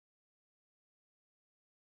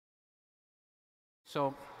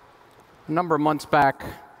So a number of months back,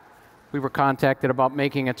 we were contacted about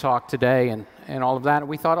making a talk today and all of that. And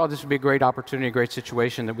we thought, oh, this would be a great opportunity, a great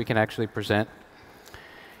situation that we can actually present.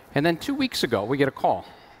 And then 2 weeks ago, we get a call.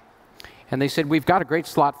 And they said, we've got a great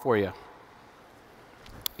slot for you.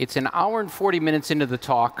 It's an hour and 40 minutes into the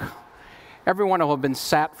talk. Everyone will have been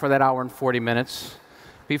sat for that hour and 40 minutes.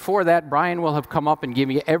 Before that, Brian will have come up and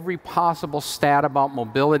given you every possible stat about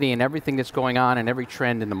mobility and everything that's going on and every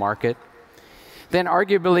trend in the market. Then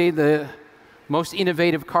arguably the most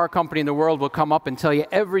innovative car company in the world will come up and tell you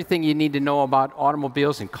everything you need to know about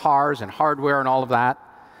automobiles and cars and hardware and all of that.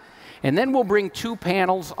 And then we'll bring 2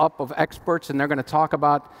 panels up of experts, and they're going to talk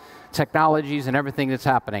about technologies and everything that's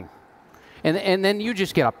happening. And then you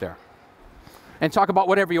just get up there and talk about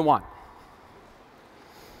whatever you want.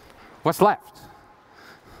 What's left?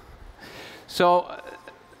 So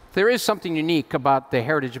there is something unique about the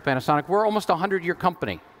heritage of Panasonic. We're almost a 100-year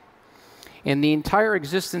company. And the entire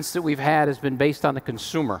existence that we've had has been based on the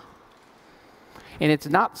consumer. And it's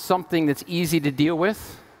not something that's easy to deal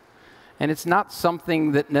with. And it's not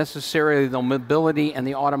something that necessarily the mobility and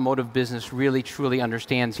the automotive business really, truly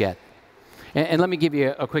understands yet. And let me give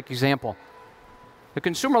you a quick example. The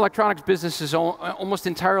consumer electronics business is almost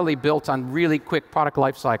entirely built on really quick product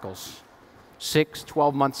life cycles, 6,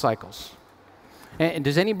 12-month cycles. And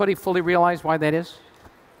does anybody fully realize why that is?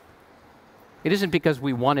 It isn't because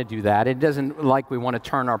we want to do that. It isn't like we want to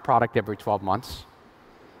turn our product every 12 months.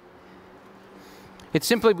 It's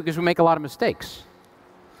simply because we make a lot of mistakes.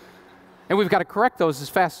 And we've got to correct those as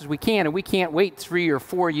fast as we can, and we can't wait 3 or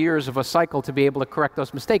 4 years of a cycle to be able to correct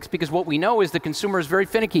those mistakes, because what we know is the consumer is very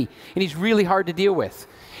finicky, and he's really hard to deal with.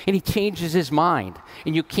 And he changes his mind,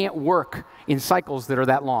 and you can't work in cycles that are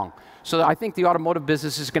that long. So I think the automotive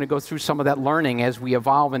business is going to go through some of that learning as we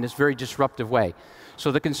evolve in this very disruptive way.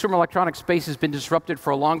 So the consumer electronics space has been disrupted for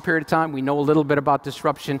a long period of time. We know a little bit about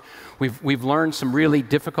disruption. We've learned some really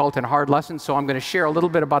difficult and hard lessons, so I'm going to share a little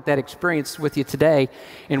bit about that experience with you today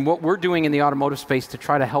and what we're doing in the automotive space to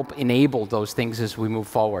try to help enable those things as we move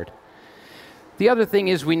forward. The other thing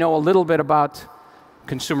is we know a little bit about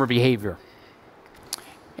consumer behavior.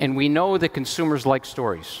 And we know that consumers like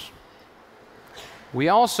stories. We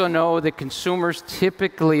also know that consumers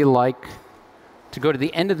typically like to go to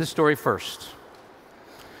the end of the story first.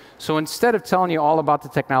 So instead of telling you all about the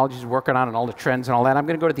technologies we're working on and all the trends and all that, I'm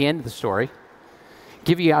going to go to the end of the story,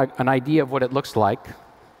 give you an idea of what it looks like.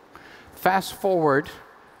 Fast forward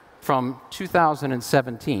from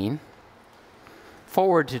 2017,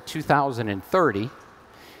 forward to 2030,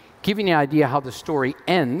 giving you an idea how the story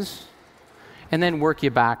ends, and then work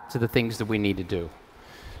you back to the things that we need to do.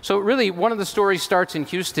 So really, one of the stories starts in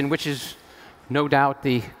Houston, which is no doubt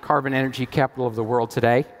the carbon energy capital of the world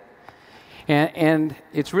today. And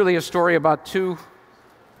it's really a story about 2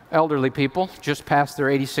 elderly people just past their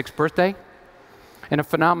 86th birthday, and a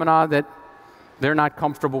phenomena that they're not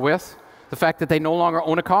comfortable with, the fact that they no longer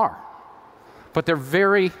own a car. But they're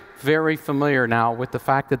very, very familiar now with the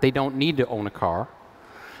fact that they don't need to own a car,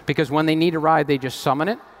 because when they need a ride, they just summon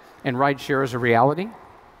it, and rideshare is a reality.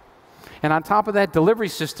 And on top of that, delivery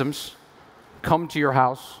systems come to your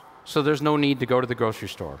house, so there's no need to go to the grocery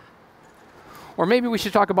store. Or maybe we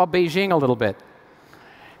should talk about Beijing a little bit.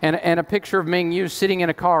 And a picture of Ming Yu sitting in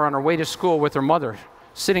a car on her way to school with her mother,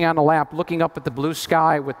 sitting on a lap, looking up at the blue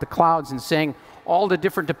sky with the clouds and saying all the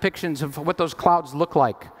different depictions of what those clouds look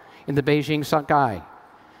like in the Beijing sky.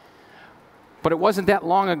 But it wasn't that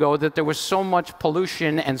long ago that there was so much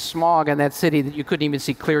pollution and smog in that city that you couldn't even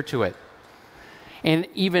see clear to it. And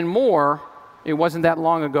even more, it wasn't that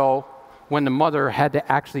long ago when the mother had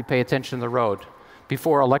to actually pay attention to the road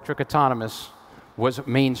before electric autonomous was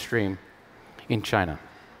mainstream in China.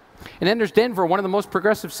 And then there's Denver, one of the most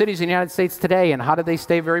progressive cities in the United States today. And how do they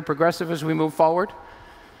stay very progressive as we move forward?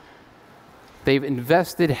 They've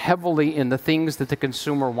invested heavily in the things that the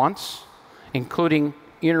consumer wants, including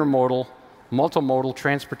intermodal, multimodal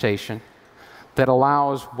transportation that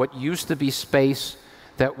allows what used to be space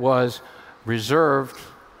that was reserved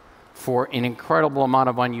for an incredible amount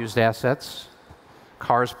of unused assets,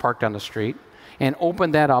 cars parked on the street, and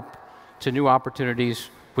open that up to new opportunities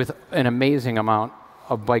with an amazing amount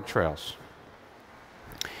of bike trails.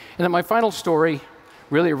 And then my final story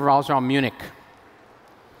really revolves around Munich.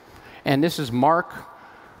 And this is Mark,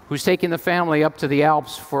 who's taking the family up to the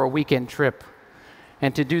Alps for a weekend trip.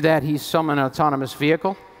 And to do that, he's summoned an autonomous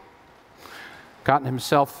vehicle, gotten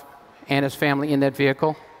himself and his family in that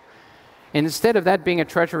vehicle. And instead of that being a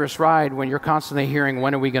treacherous ride when you're constantly hearing,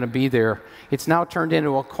 when are we going to be there, it's now turned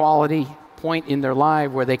into a quality point in their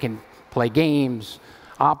life where they can play games,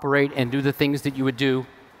 operate, and do the things that you would do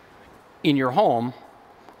in your home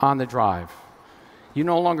on the drive. You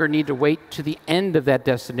no longer need to wait to the end of that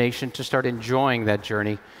destination to start enjoying that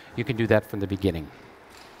journey. You can do that from the beginning.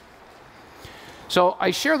 So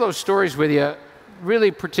I share those stories with you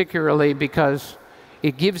really particularly because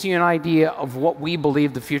it gives you an idea of what we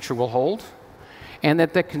believe the future will hold, and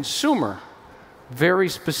that the consumer, very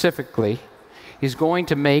specifically, is going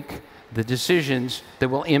to make the decisions that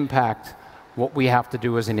will impact what we have to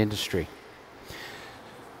do as an industry.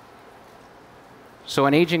 So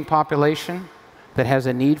an aging population that has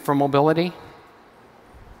a need for mobility,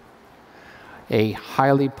 a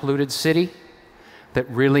highly polluted city that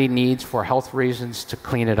really needs, for health reasons, to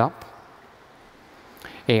clean it up,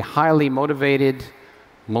 a highly motivated,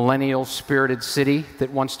 millennial-spirited city that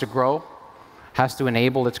wants to grow, has to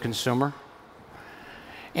enable its consumer,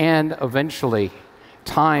 and eventually,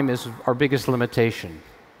 time is our biggest limitation.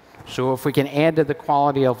 So if we can add to the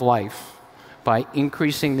quality of life by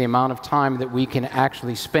increasing the amount of time that we can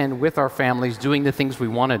actually spend with our families doing the things we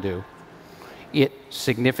want to do, it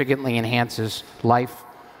significantly enhances life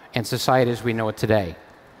and society as we know it today.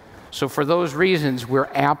 So for those reasons, we're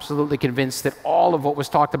absolutely convinced that all of what was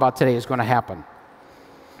talked about today is going to happen.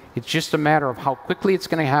 It's just a matter of how quickly it's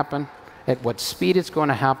going to happen, at what speed it's going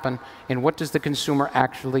to happen, and what does the consumer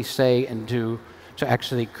actually say and do to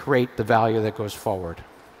actually create the value that goes forward.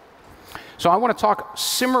 So I want to talk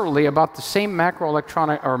similarly about the same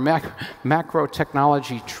macroelectronic or macro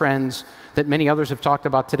technology trends that many others have talked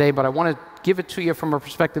about today, but I want to give it to you from a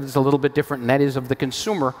perspective that's a little bit different, and that is of the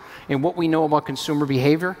consumer and what we know about consumer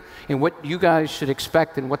behavior and what you guys should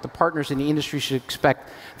expect and what the partners in the industry should expect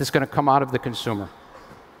that's going to come out of the consumer.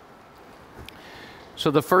 So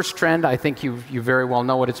the first trend, I think you very well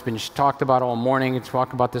know what it's been talked about all morning. It's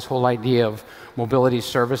talked about this whole idea of mobility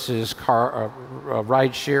services,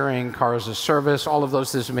 ride sharing, car as a service, all of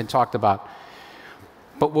those things have been talked about.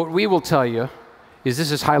 But what we will tell you is this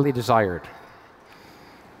is highly desired.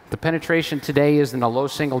 The penetration today is in the low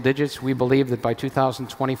single digits. We believe that by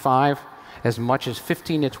 2025, as much as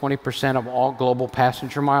 15 to 20% of all global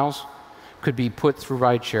passenger miles could be put through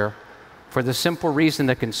rideshare, for the simple reason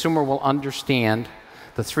the consumer will understand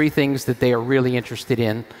the three things that they are really interested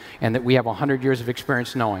in and that we have 100 years of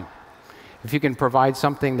experience knowing. If you can provide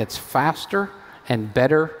something that's faster and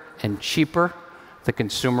better and cheaper, the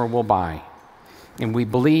consumer will buy. And we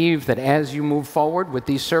believe that as you move forward with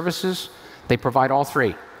these services, they provide all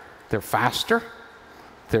three. They're faster,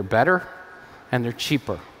 they're better, and they're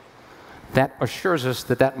cheaper. That assures us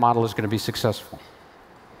that that model is going to be successful.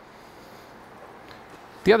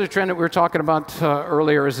 The other trend that we were talking about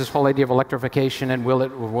earlier is this whole idea of electrification and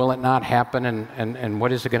will it not happen, and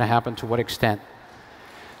what is it going to happen, to what extent.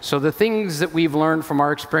 So the things that we've learned from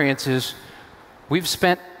our experiences, we've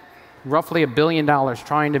spent roughly $1 billion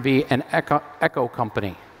trying to be an eco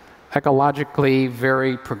company, ecologically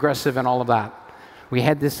very progressive and all of that. We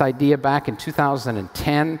had this idea back in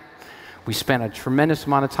 2010. We spent a tremendous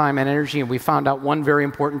amount of time and energy, and we found out one very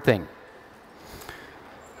important thing.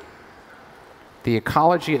 The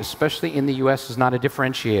ecology, especially in the US, is not a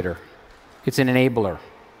differentiator. It's an enabler.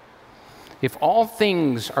 If all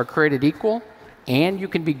things are created equal and you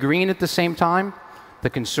can be green at the same time, the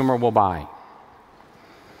consumer will buy.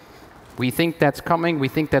 We think that's coming. We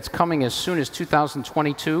think that's coming as soon as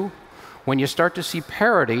 2022, when you start to see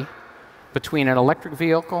parity between an electric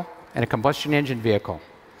vehicle and a combustion engine vehicle.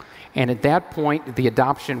 And at that point, the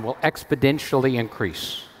adoption will exponentially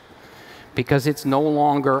increase. Because it's no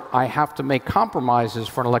longer, I have to make compromises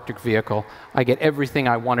for an electric vehicle. I get everything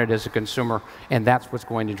I wanted as a consumer, and that's what's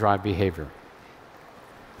going to drive behavior.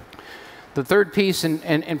 The third piece,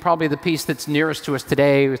 and probably the piece that's nearest to us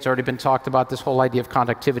today, it's already been talked about, this whole idea of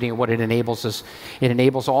connectivity and what it enables us. It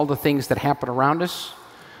enables all the things that happen around us,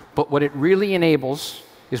 but what it really enables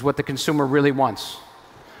is what the consumer really wants: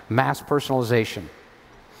 mass personalization.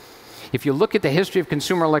 If you look at the history of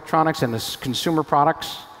consumer electronics and the consumer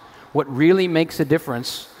products, what really makes a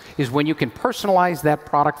difference is when you can personalize that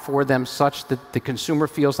product for them such that the consumer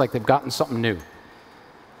feels like they've gotten something new.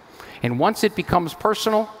 And once it becomes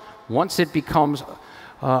personal, once it becomes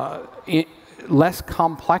less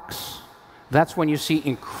complex, that's when you see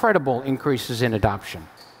incredible increases in adoption.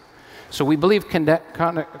 So we believe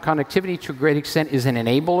connectivity to a great extent is an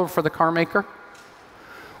enabler for the car maker.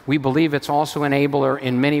 We believe it's also an enabler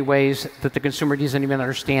in many ways that the consumer doesn't even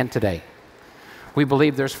understand today. We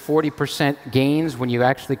believe there's 40% gains when you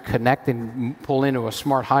actually connect and pull into a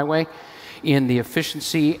smart highway in the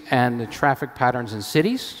efficiency and the traffic patterns in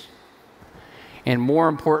cities. And more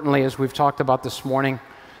importantly, as we've talked about this morning,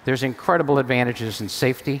 there's incredible advantages in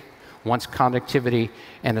safety once connectivity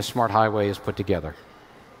and a smart highway is put together.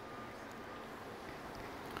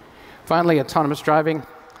 Finally, autonomous driving.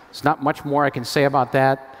 There's not much more I can say about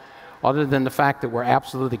that, other than the fact that we're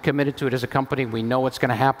absolutely committed to it as a company. We know what's going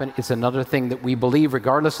to happen. It's another thing that we believe,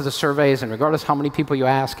 regardless of the surveys and regardless how many people you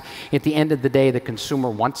ask, at the end of the day, the consumer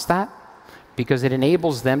wants that because it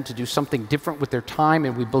enables them to do something different with their time,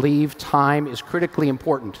 and we believe time is critically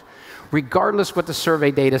important, regardless what the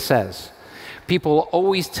survey data says. People will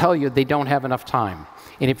always tell you they don't have enough time.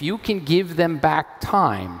 And if you can give them back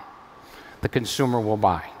time, the consumer will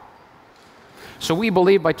buy. So we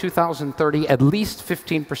believe by 2030, at least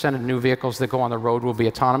 15% of new vehicles that go on the road will be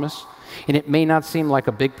autonomous. And it may not seem like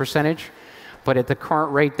a big percentage, but at the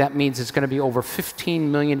current rate, that means it's going to be over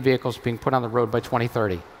 15 million vehicles being put on the road by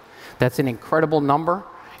 2030. That's an incredible number.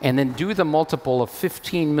 And then do the multiple of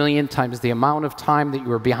 15 million times the amount of time that you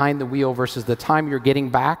were behind the wheel versus the time you're getting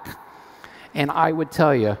back. And I would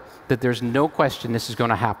tell you that there's no question this is going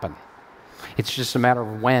to happen. It's just a matter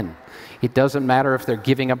of when. It doesn't matter if they're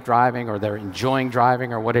giving up driving or they're enjoying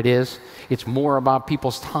driving or what it is. It's more about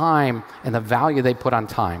people's time and the value they put on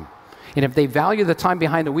time. And if they value the time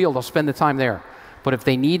behind the wheel, they'll spend the time there. But if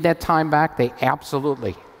they need that time back, they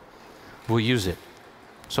absolutely will use it.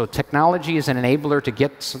 So technology is an enabler to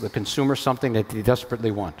get the consumer something that they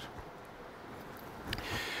desperately want.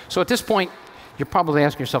 So at this point, you're probably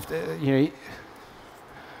asking yourself, that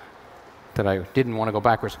I didn't want to go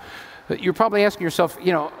backwards. You're probably asking yourself,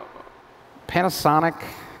 Panasonic,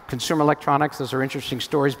 consumer electronics, those are interesting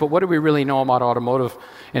stories, but what do we really know about automotive,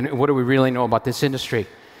 and what do we really know about this industry?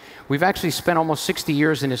 We've actually spent almost 60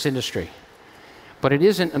 years in this industry, but it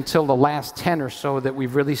isn't until the last 10 or so that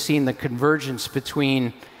we've really seen the convergence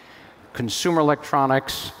between consumer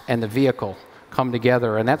electronics and the vehicle come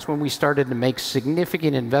together, and that's when we started to make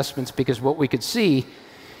significant investments, because what we could see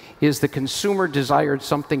is the consumer desired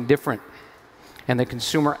something different, and the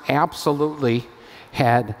consumer absolutely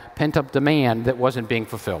had pent-up demand that wasn't being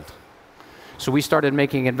fulfilled. So we started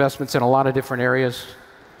making investments in a lot of different areas.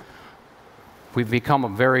 We've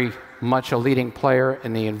become very much a leading player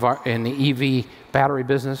in the EV battery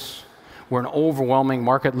business. We're an overwhelming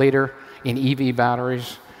market leader in EV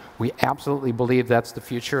batteries. We absolutely believe that's the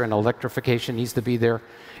future, and electrification needs to be there,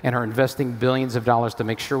 and are investing billions of dollars to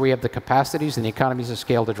make sure we have the capacities and the economies of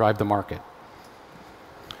scale to drive the market.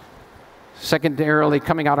 Secondarily,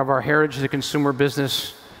 coming out of our heritage as a consumer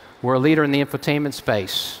business, we're a leader in the infotainment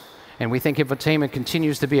space. And we think infotainment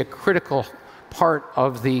continues to be a critical part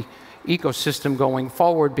of the ecosystem going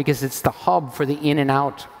forward, because it's the hub for the in and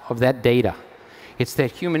out of that data. It's that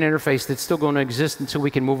human interface that's still going to exist until we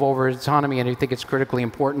can move over to autonomy, and I think it's critically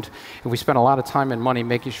important. And we spend a lot of time and money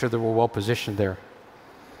making sure that we're well positioned there.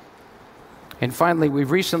 And finally, we've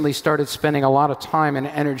recently started spending a lot of time and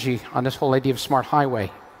energy on this whole idea of smart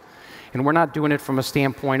highway. And we're not doing it from a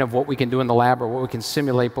standpoint of what we can do in the lab or what we can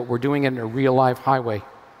simulate, but we're doing it in a real live highway.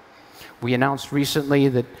 We announced recently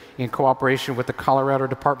that in cooperation with the Colorado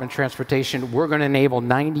Department of Transportation, we're going to enable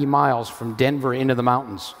 90 miles from Denver into the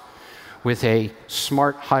mountains with a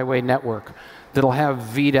smart highway network that'll have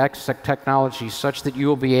VDEX technology such that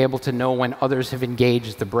you'll be able to know when others have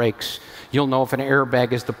engaged the brakes. You'll know if an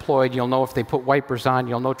airbag is deployed. You'll know if they put wipers on.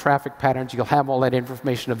 You'll know traffic patterns. You'll have all that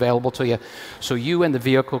information available to you, so you and the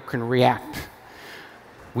vehicle can react.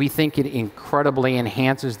 We think it incredibly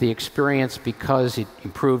enhances the experience because it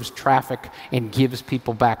improves traffic and gives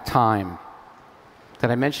people back time. Did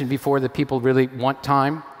I mention before that people really want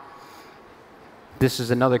time? This is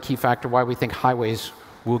another key factor why we think highways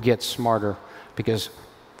will get smarter, because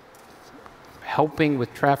helping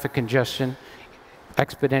with traffic congestion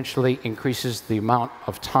exponentially increases the amount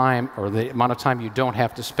of time, or the amount of time you don't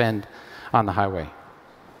have to spend on the highway.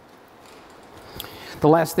 The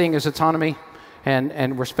last thing is autonomy,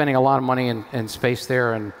 and we're spending a lot of money and space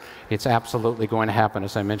there, and it's absolutely going to happen,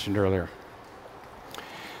 as I mentioned earlier.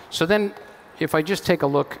 So then, if I just take a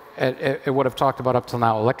look at what I've talked about up till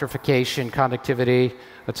now, electrification, connectivity,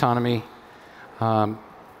 autonomy,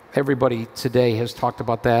 everybody today has talked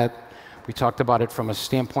about that. We talked about it from a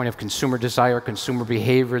standpoint of consumer desire, consumer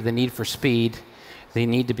behavior, the need for speed. They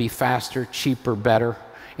need to be faster, cheaper, better,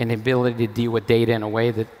 and the ability to deal with data in a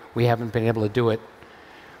way that we haven't been able to do it.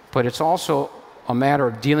 But it's also a matter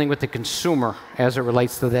of dealing with the consumer as it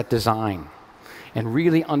relates to that design, and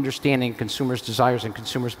really understanding consumers' desires and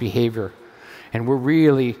consumers' behavior. And we're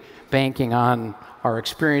really banking on our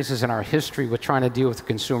experiences and our history with trying to deal with the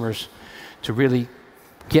consumers to really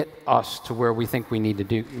get us to where we think we need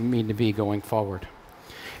to be going forward.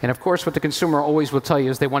 And of course, what the consumer always will tell you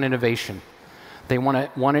is they want innovation. They want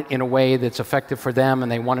it in a way that's effective for them,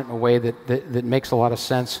 and they want it in a way that makes a lot of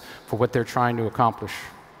sense for what they're trying to accomplish.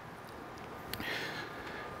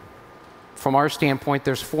 From our standpoint,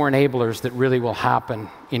 there's 4 enablers that really will happen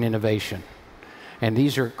in innovation. And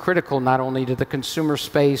these are critical not only to the consumer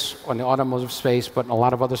space or the automotive space, but in a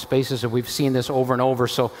lot of other spaces, and we've seen this over and over.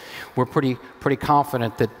 So we're pretty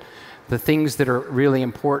confident that the things that are really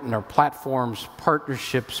important are platforms,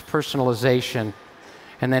 partnerships, personalization,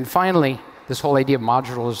 and then finally, this whole idea of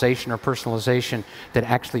modularization or personalization that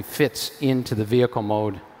actually fits into the vehicle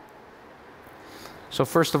mode. So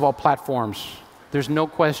first of all, platforms. There's no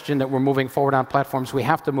question that we're moving forward on platforms. We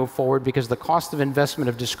have to move forward because the cost of investment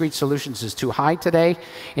of discrete solutions is too high today,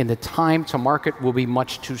 and the time to market will be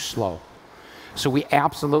much too slow. So we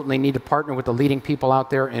absolutely need to partner with the leading people out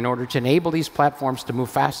there in order to enable these platforms to move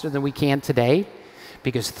faster than we can today,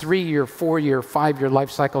 because 3-year, 4-year, 5-year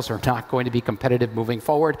life cycles are not going to be competitive moving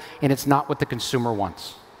forward, and it's not what the consumer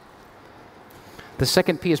wants. The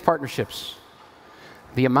second P is partnerships.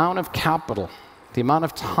 The amount of capital, the amount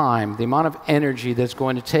of time, the amount of energy that's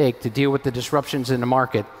going to take to deal with the disruptions in the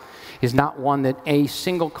market is not one that a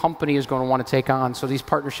single company is going to want to take on, so these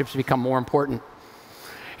partnerships become more important.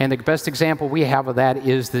 And the best example we have of that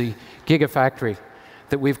is the Gigafactory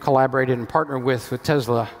that we've collaborated and partnered with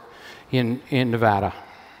Tesla in Nevada.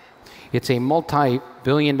 It's a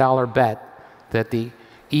multi-billion-dollar bet that the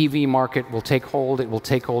EV market will take hold. It will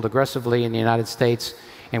take hold aggressively in the United States,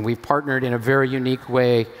 and we've partnered in a very unique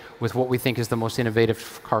way with what we think is the most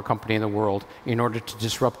innovative car company in the world in order to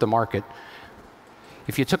disrupt the market.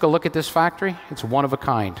 If you took a look at this factory, it's one of a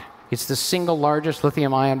kind. It's the single largest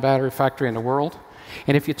lithium-ion battery factory in the world.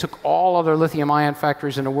 And if you took all other lithium-ion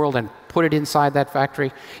factories in the world and put it inside that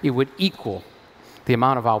factory, it would equal the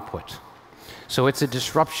amount of output. So it's a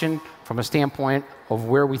disruption from a standpoint of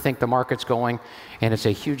where we think the market's going, and it's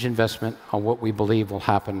a huge investment on what we believe will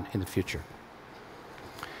happen in the future.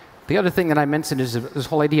 The other thing that I mentioned is this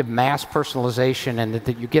whole idea of mass personalization, and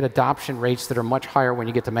that you get adoption rates that are much higher when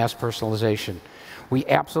you get to mass personalization. We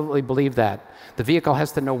absolutely believe that. The vehicle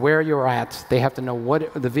has to know where you're at. They have to know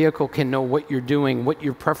the vehicle can know what you're doing, what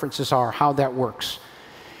your preferences are, how that works.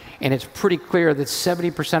 And it's pretty clear that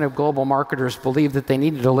 70% of global marketers believe that they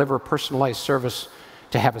need to deliver personalized service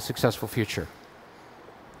to have a successful future.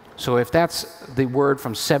 So if that's the word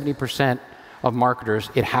from 70% of marketers,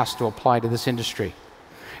 it has to apply to this industry.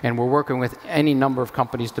 And we're working with any number of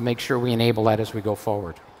companies to make sure we enable that as we go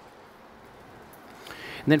forward.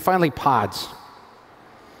 And then finally, pods.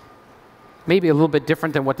 Maybe a little bit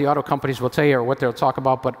different than what the auto companies will tell you or what they'll talk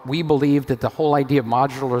about, but we believe that the whole idea of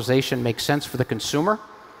modularization makes sense for the consumer,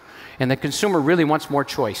 and the consumer really wants more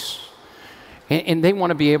choice. And they want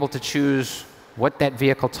to be able to choose what that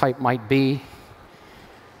vehicle type might be,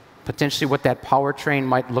 potentially what that powertrain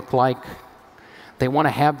might look like. They want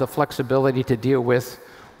to have the flexibility to deal with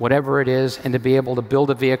whatever it is and to be able to build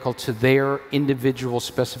a vehicle to their individual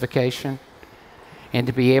specification and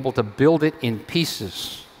to be able to build it in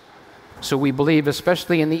pieces. So we believe,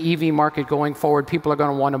 especially in the EV market going forward, people are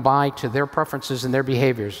going to want to buy to their preferences and their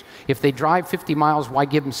behaviors. If they drive 50 miles, why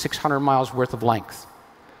give them 600 miles worth of length?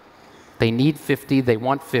 They need 50, they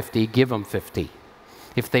want 50, give them 50.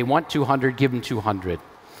 If they want 200, give them 200.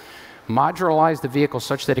 Modularize the vehicle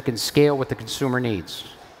such that it can scale what the consumer needs.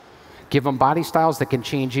 Give them body styles that can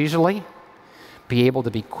change easily, be able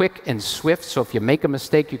to be quick and swift, so if you make a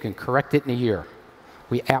mistake, you can correct it in a year.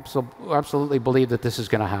 We absolutely believe that this is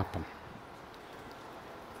going to happen.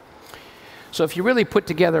 So if you really put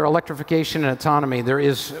together electrification and autonomy, there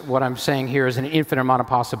is, what I'm saying here is an infinite amount of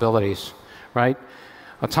possibilities, right?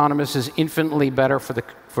 Autonomous is infinitely better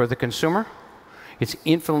for the consumer. It's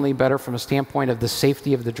infinitely better from a standpoint of the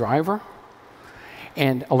safety of the driver.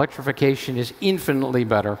 And electrification is infinitely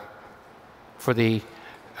better for the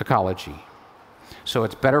ecology. So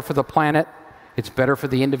it's better for the planet. It's better for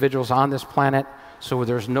the individuals on this planet. So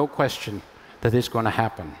there's no question that it's going to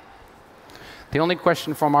happen. The only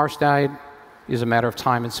question from our side is a matter of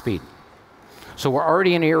time and speed. So we're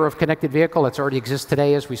already in an era of connected vehicle. It already exists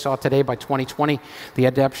today. As we saw today, by 2020, the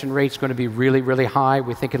adoption rate is going to be really, really high.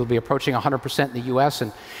 We think it'll be approaching 100% in the US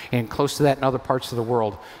and close to that in other parts of the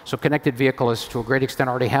world. So connected vehicle has, to a great extent,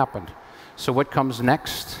 already happened. So what comes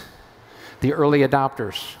next? The early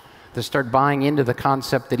adopters that start buying into the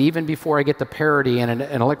concept that even before I get the parity in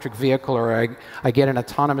an electric vehicle or I get an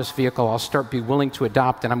autonomous vehicle, I'll start be willing to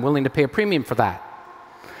adopt, and I'm willing to pay a premium for that.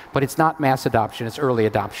 But it's not mass adoption, it's early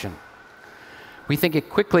adoption. We think it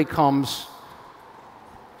quickly comes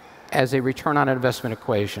as a return on investment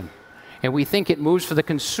equation. And we think it moves for the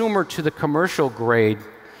consumer to the commercial grade.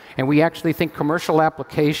 And we actually think commercial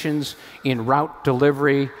applications in route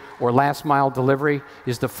delivery or last mile delivery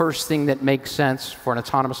is the first thing that makes sense for an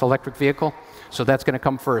autonomous electric vehicle. So that's going to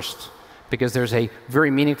come first because there's a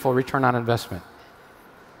very meaningful return on investment.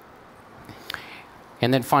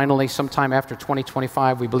 And then finally, sometime after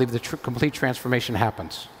 2025, we believe the complete transformation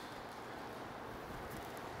happens.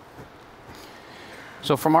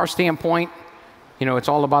 So from our standpoint, it's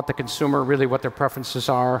all about the consumer, really what their preferences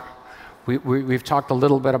are. We've talked a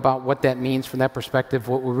little bit about what that means from that perspective.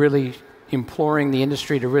 What we're really imploring the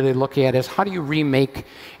industry to really look at is how do you remake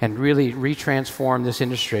and really retransform this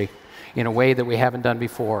industry in a way that we haven't done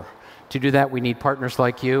before. To do that, we need partners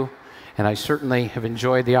like you, and I certainly have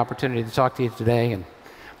enjoyed the opportunity to talk to you today and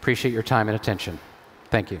appreciate your time and attention.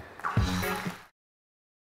 Thank you.